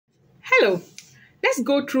Hello, let's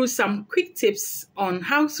go through some quick tips on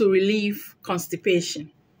how to relieve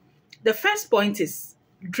constipation. The first point is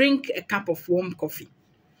drink a cup of warm coffee.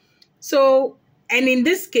 And in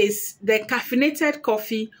this case, the caffeinated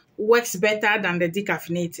coffee works better than the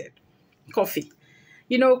decaffeinated coffee.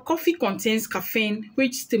 Coffee contains caffeine,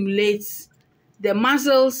 which stimulates the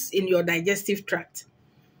muscles in your digestive tract,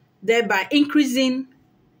 thereby increasing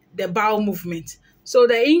the bowel movement. So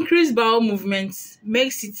the increased bowel movement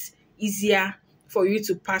makes it easier for you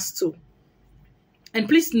to pass through. And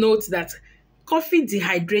please note that coffee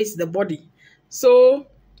dehydrates the body. So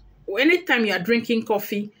anytime you are drinking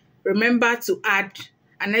coffee, remember to add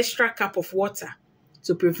an extra cup of water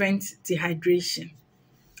to prevent dehydration.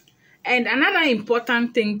 And another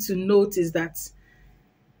important thing to note is that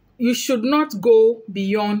you should not go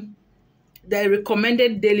beyond the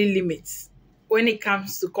recommended daily limits when it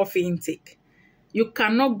comes to coffee intake. You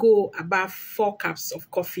cannot go above 4 cups of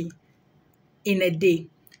coffee in a day.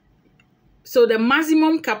 So the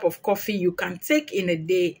maximum cup of coffee you can take in a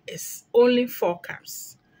day is only 4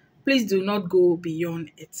 cups. Please do not go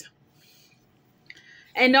beyond it.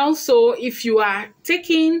 And also, if you are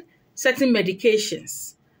taking certain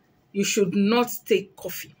medications, you should not take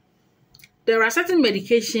coffee. There are certain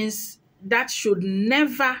medications that should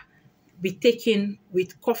never be taken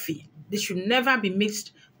with coffee. They should never be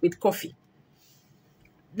mixed with coffee.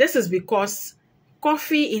 This is because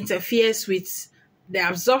coffee interferes with the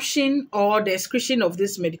absorption or the excretion of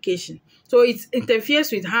this medication. So it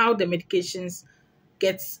interferes with how the medications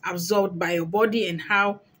get absorbed by your body and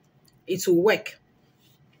how it will work.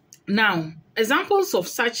 Now, examples of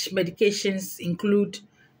such medications include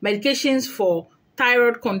medications for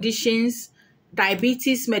thyroid conditions,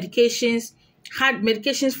 diabetes medications,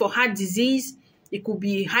 medications for heart disease. It could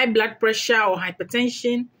be high blood pressure or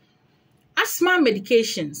hypertension, asthma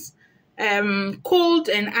medications, cold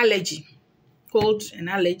and allergy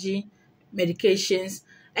medications,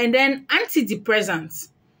 and then antidepressants.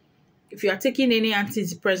 If you are taking any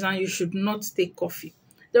antidepressant, you should not take coffee.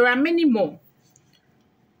 There are many more.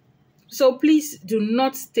 So please do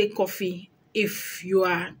not take coffee if you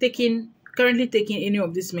are currently taking any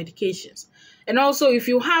of these medications. And also, if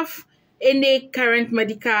you have any current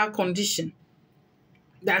medical condition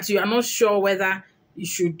that you are not sure whether you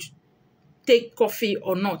should take coffee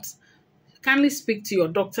or not, kindly speak to your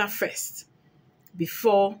doctor first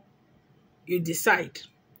before you decide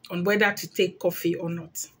on whether to take coffee or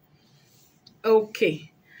not.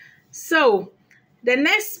 Okay, so the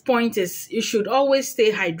next point is you should always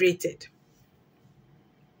stay hydrated.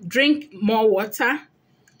 Drink more water.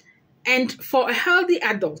 And for a healthy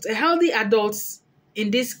adult in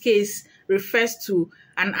this case refers to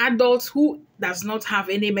an adult who does not have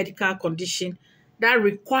any medical condition that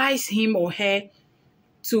requires him or her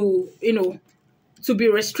to be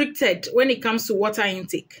restricted when it comes to water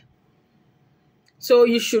intake. So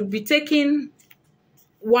you should be taking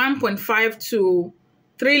 1.5 to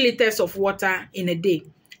 3 liters of water in a day.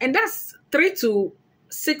 And that's 3 to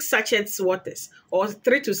 6 sachets waters or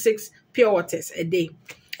 3 to 6 pure waters a day.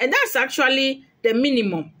 And that's actually the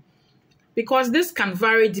minimum, because this can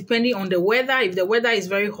vary depending on the weather. If the weather is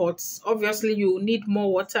very hot, obviously you need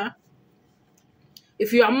more water.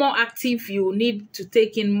 If you are more active, you need to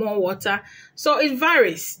take in more water. So it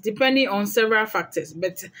varies depending on several factors.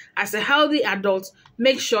 But as a healthy adult,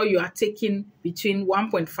 make sure you are taking between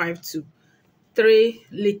 1.5 to 3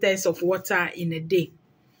 liters of water in a day.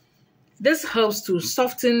 This helps to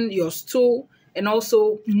soften your stool and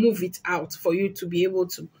also move it out for you to be able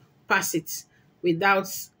to pass it without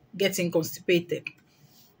getting constipated.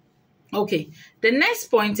 Okay, the next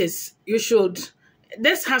point is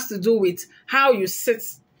this has to do with how you sit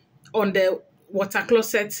on the water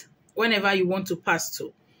closet whenever you want to pass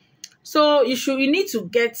through. So you need to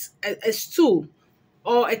get a stool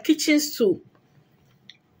or a kitchen stool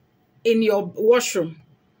in your washroom.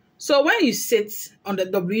 So when you sit on the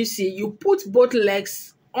WC, you put both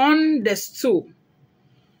legs on the stool.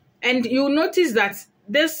 And you'll notice that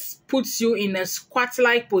this puts you in a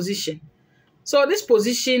squat-like position. So this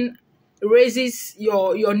position raises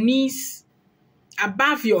your knees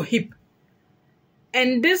above your hip.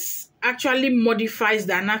 And this actually modifies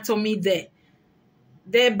the anatomy there,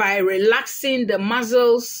 thereby relaxing the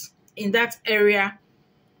muscles in that area.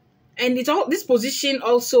 And this position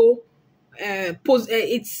also it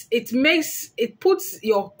puts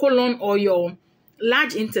your colon or your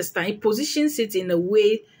large intestine, it positions it in a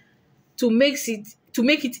way to make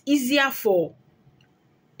it easier for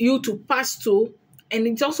you to pass through, and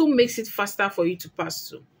it also makes it faster for you to pass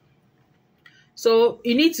through. So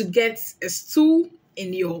you need to get a stool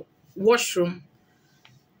in your washroom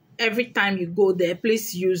every time you go there,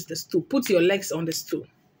 please use the stool. Put your legs on the stool.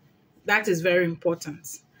 That is very important.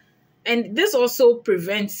 And this also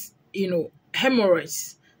prevents,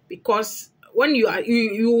 hemorrhoids, because when you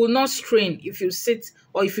will not strain if you sit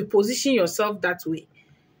or if you position yourself that way.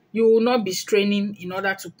 You will not be straining in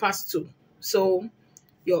order to pass through. So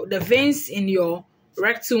the veins in your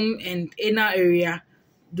rectum and anal area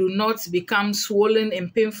do not become swollen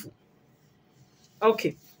and painful.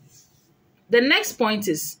 Okay. The next point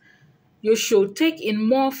is you should take in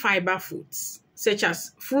more fiber foods, such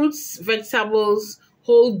as fruits, vegetables,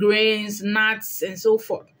 whole grains, nuts, and so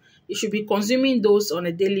forth. You should be consuming those on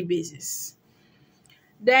a daily basis.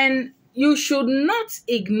 Then you should not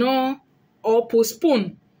ignore or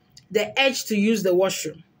postpone the urge to use the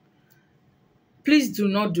washroom. Please do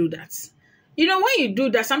not do that. When you do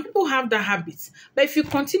that, some people have that habit. But if you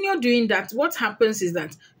continue doing that, what happens is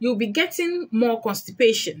that you'll be getting more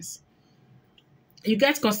constipations. You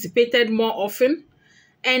get constipated more often.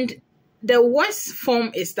 And the worst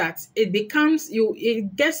form is that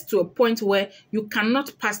it gets to a point where you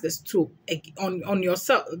cannot pass the stool on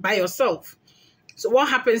yourself by yourself. So what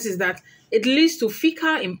happens is that it leads to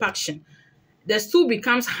fecal impaction. The stool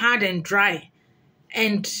becomes hard and dry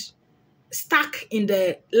and stuck in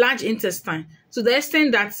the large intestine, to the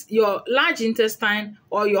extent that your large intestine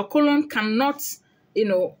or your colon cannot,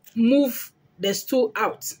 move the stool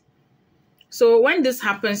out. So when this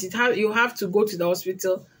happens, you have to go to the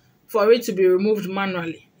hospital for it to be removed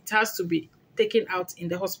manually. It has to be taken out in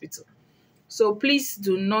the hospital. So please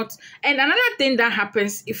do not. And another thing that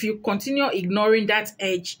happens if you continue ignoring that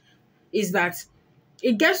urge is that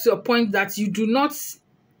it gets to a point that you do not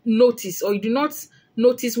notice, or you do not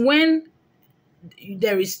notice when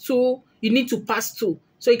there is stool you need to pass through.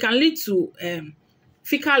 So it can lead to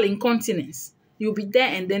fecal incontinence. You'll be there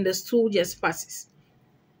and then the stool just passes.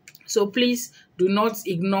 So please do not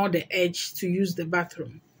ignore the urge to use the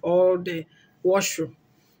bathroom or the washroom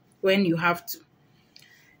when you have to.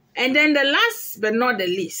 And then the last but not the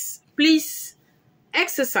least, please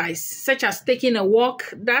exercise, such as taking a walk.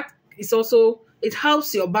 That is also, it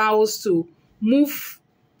helps your bowels to move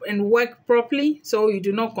and work properly so you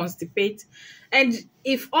do not constipate. And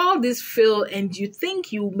if all this fail and you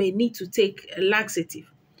think you may need to take a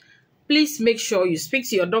laxative, please make sure you speak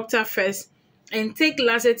to your doctor first and take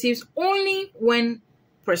laxatives only when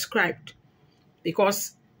prescribed,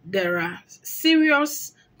 because there are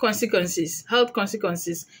serious consequences, health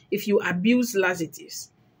consequences, if you abuse laxatives.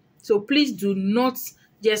 So please do not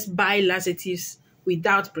just buy laxatives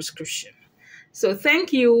without prescription. So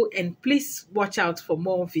thank you, and please watch out for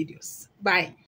more videos. Bye.